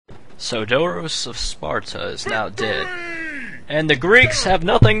So Doros of Sparta is now dead, and the Greeks have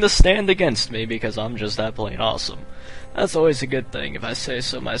nothing to stand against me because I'm just that plain awesome. That's always a good thing if I say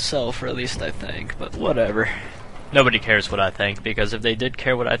so myself, or at least I think, but whatever. Nobody cares what I think, because if they did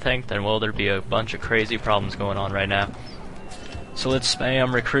care what I think, then well, there'd be a bunch of crazy problems going on right now. So let's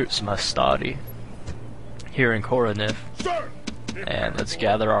spam recruit some Hastati here in Koroniv, and let's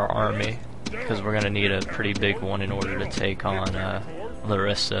gather our army, because we're going to need a pretty big one in order to take on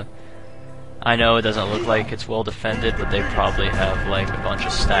Larissa. I know it doesn't look like it's well defended, but they probably have like a bunch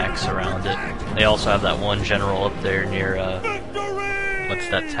of stacks around it. They also have that one general up there near, what's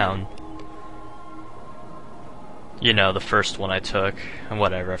that town? You know, the first one I took.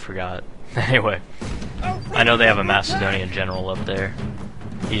 Whatever, I forgot. Anyway, I know they have a Macedonian general up there.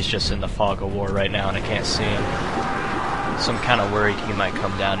 He's just in the fog of war right now and I can't see him. So I'm kind of worried he might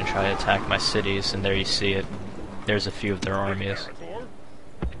come down and try to attack my cities, and there you see it. There's a few of their armies.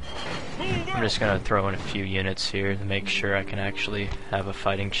 I'm just gonna throw in a few units here to make sure I can actually have a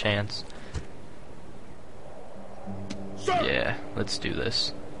fighting chance. Yeah, let's do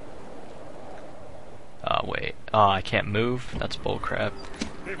this. Wait. Oh, I can't move? That's bullcrap.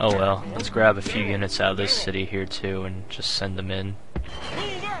 Oh well, let's grab a few units out of this city here too and just send them in.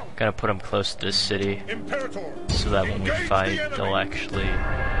 Gonna put them close to this city so that when we fight, they'll actually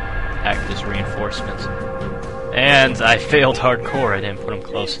act as reinforcements. And I failed hardcore, I didn't put them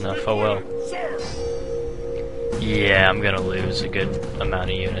close enough, oh well. Yeah, I'm gonna lose a good amount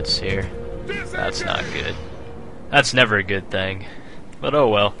of units here. That's not good. That's never a good thing. But oh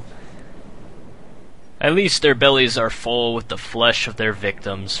well. At least their bellies are full with the flesh of their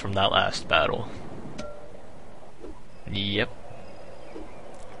victims from that last battle. Yep.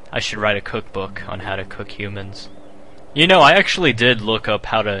 I should write a cookbook on how to cook humans. You know, I actually did look up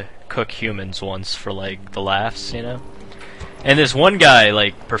how to cook humans once for, like, the laughs, you know? And this one guy,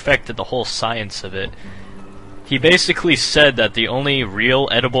 like, perfected the whole science of it. He basically said that the only real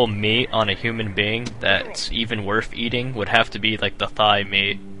edible meat on a human being that's even worth eating would have to be, like, the thigh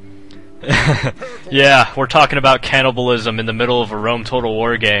meat. Yeah, we're talking about cannibalism in the middle of a Rome Total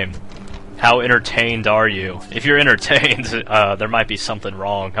War game. How entertained are you? If you're entertained, there might be something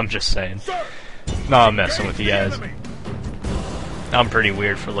wrong, I'm just saying. No, I'm messing with you guys. I'm pretty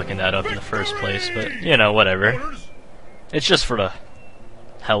weird for looking that up in the first place, but, you know, whatever. It's just for the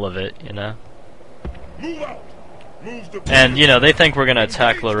hell of it, you know? And, you know, they think we're gonna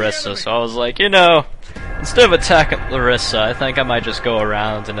attack Larissa, so I was like, you know, instead of attacking Larissa, I think I might just go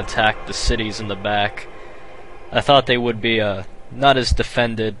around and attack the cities in the back. I thought they would be, not as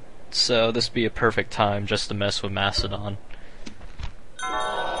defended, so this would be a perfect time just to mess with Macedon.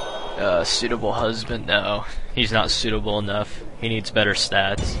 Suitable husband? No, he's not suitable enough. He needs better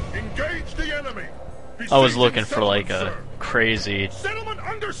stats. I was looking for like a crazy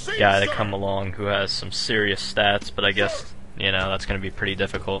guy to come along who has some serious stats, but I guess, you know, that's gonna be pretty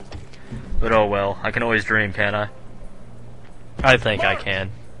difficult. But oh well, I can always dream, can't I? I think I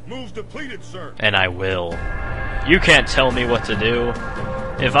can. And I will. You can't tell me what to do.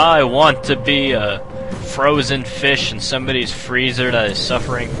 If I want to be a frozen fish in somebody's freezer that is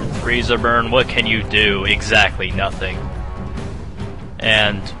suffering from freezer burn, what can you do? Exactly nothing.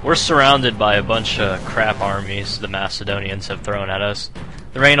 And we're surrounded by a bunch of crap armies the Macedonians have thrown at us.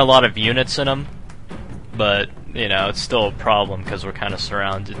 There ain't a lot of units in them, but, you know, it's still a problem because we're kind of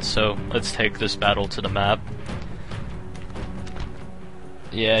surrounded. So let's take this battle to the map.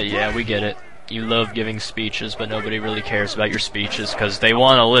 Yeah, we get it. You love giving speeches, but nobody really cares about your speeches because they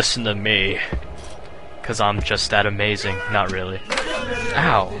want to listen to me. Because I'm just that amazing. Not really.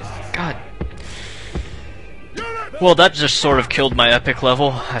 Ow. God. Well, that just sort of killed my epic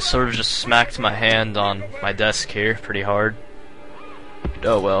level. I sort of just smacked my hand on my desk here pretty hard.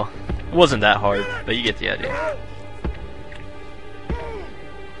 Oh well. It wasn't that hard, but you get the idea.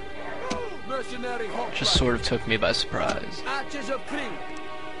 Just sort of took me by surprise.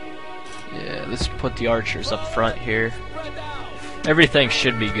 Yeah, let's put the archers up front here. Everything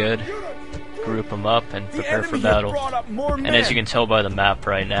should be good. Group them up and prepare for battle. And as you can tell by the map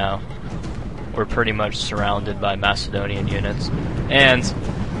right now, we're pretty much surrounded by Macedonian units. And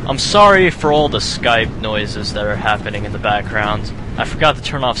I'm sorry for all the Skype noises that are happening in the background. I forgot to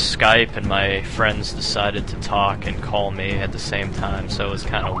turn off Skype and my friends decided to talk and call me at the same time, so it was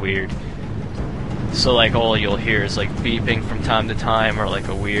kind of weird. So like all you'll hear is like beeping from time to time or like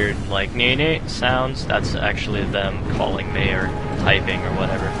a weird like nee sounds. That's actually them calling me or typing or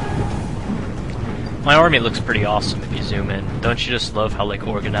whatever. My army looks pretty awesome if you zoom in. Don't you just love how like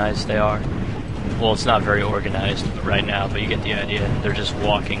organized they are? Well, it's not very organized right now, but you get the idea. They're just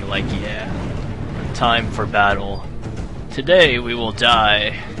walking like, yeah, time for battle. Today we will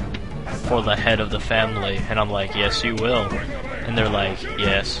die. for the head of the family. And I'm like, yes, you will. And they're like,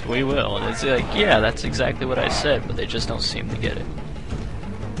 yes, we will. And it's like, yeah, that's exactly what I said, but they just don't seem to get it.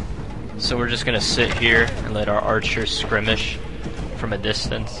 So we're just gonna sit here and let our archers skirmish from a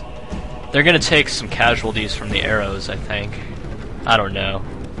distance. They're gonna take some casualties from the arrows, I think. I don't know.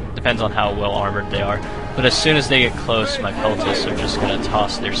 Depends on how well armored they are. But as soon as they get close, my peltas are just gonna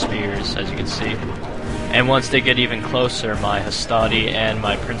toss their spears, as you can see. And once they get even closer, my hastati and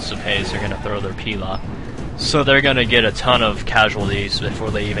my principes are gonna throw their pila. So they're gonna get a ton of casualties before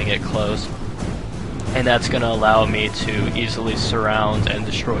they even get close. And that's gonna allow me to easily surround and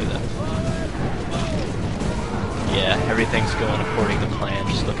destroy them. Yeah, everything's going according to plan.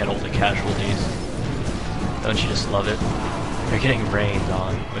 Just look at all the casualties. Don't you just love it? They're getting rained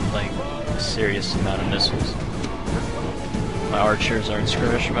on with like a serious amount of missiles. My archers are in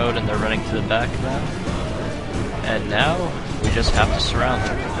skirmish mode and they're running to the back now. And now we just have to surround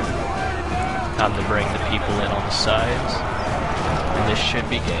them. Time to bring the people in on the sides. And this should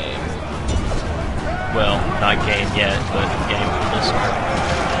be game. Well, not game yet, but game for this army.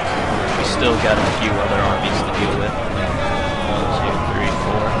 We still got a few other armies to deal with.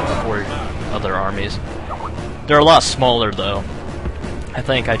 1, 2, 3, 4 other armies. They're a lot smaller though. I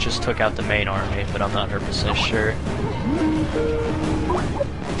think I just took out the main army, but I'm not 100% sure.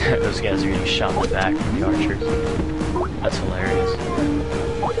 Those guys are getting shot in the back from the archers. That's hilarious.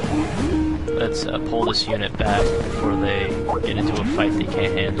 Let's pull this unit back before they get into a fight they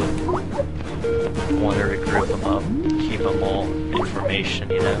can't handle. I want to regroup them up, keep them all in formation,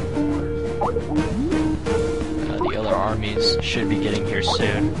 you know. The other armies should be getting here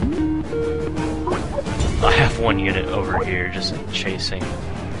soon. I have one unit over here just chasing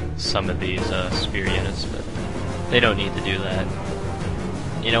some of these spear units, but they don't need to do that.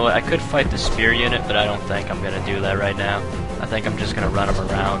 You know what, I could fight the spear unit, but I don't think I'm going to do that right now. I think I'm just going to run them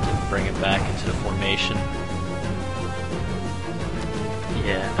around and bring it back into the formation.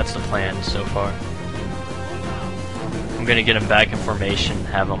 Yeah, that's the plan so far. I'm going to get them back in formation and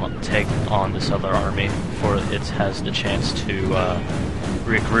have them take on this other army before it has the chance to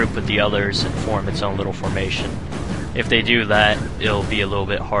regroup with the others and form its own little formation. If they do that, it'll be a little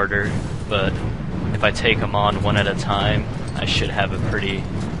bit harder, but if I take them on one at a time, I should have a pretty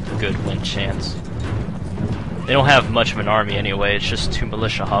good win chance. They don't have much of an army anyway, it's just 2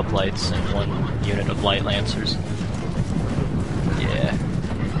 militia hoplites and 1 unit of light lancers. Yeah.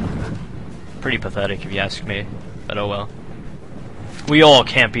 Pretty pathetic if you ask me, but oh well. We all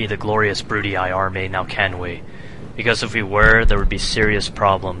can't be the glorious Brutii army, now can we? Because if we were, there would be serious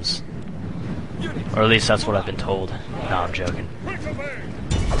problems. Or at least that's what I've been told. No, I'm joking.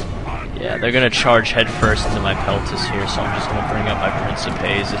 Yeah, they're gonna charge headfirst into my peltas here, so I'm just gonna bring up my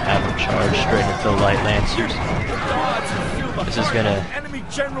principes and have them charge straight into the light lancers. This is gonna...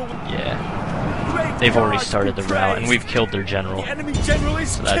 yeah. They've already started the rout, and we've killed their general.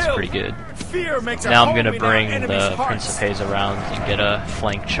 So that's pretty good. Now I'm gonna bring the principes around and get a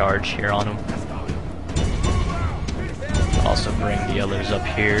flank charge here on them. Also bring the others up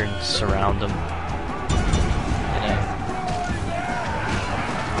here and surround them.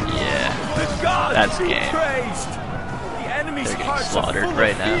 Yeah, that's game. They're getting slaughtered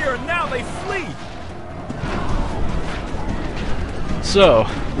right now. So,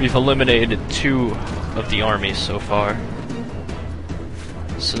 we've eliminated 2 of the armies so far.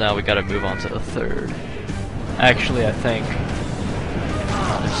 So now we gotta move on to the 3rd. Actually, I think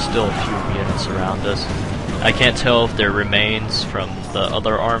there's still a few units around us. I can't tell if they're remains from the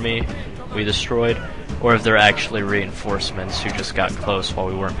other army we destroyed, or if they're actually reinforcements who just got close while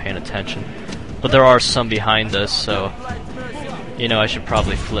we weren't paying attention. But there are some behind us, so, you know, I should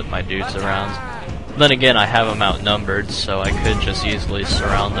probably flip my dudes around. Then again, I have them outnumbered, so I could just easily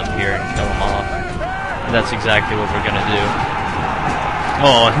surround them here and kill them off. And that's exactly what we're gonna do.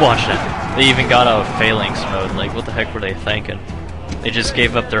 Oh, and watch that. They even got out of phalanx mode. Like, what the heck were they thinking? They just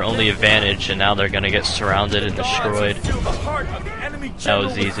gave up their only advantage, and now they're gonna get surrounded and destroyed. That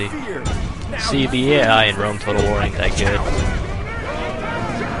was easy. See, the AI in Rome Total War ain't that good.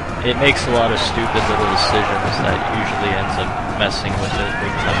 It makes a lot of stupid little decisions that usually ends up messing with it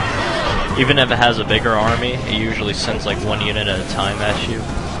big time. Even if it has a bigger army, it usually sends like 1 unit at a time at you.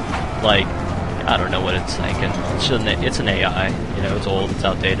 Like, I don't know what it's thinking. It's an AI, you know, it's old, it's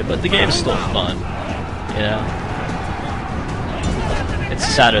outdated, but the game's still fun, you know? It's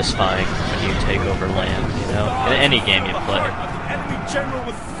satisfying when you take over land, you know? In any game you play.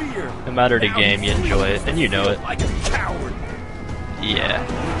 No matter the game, you enjoy it, and you know it. Yeah.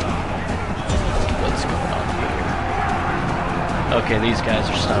 What's going on here? Okay, these guys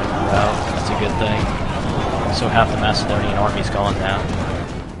are starting to rout. That's a good thing. So half the Macedonian army's gone now.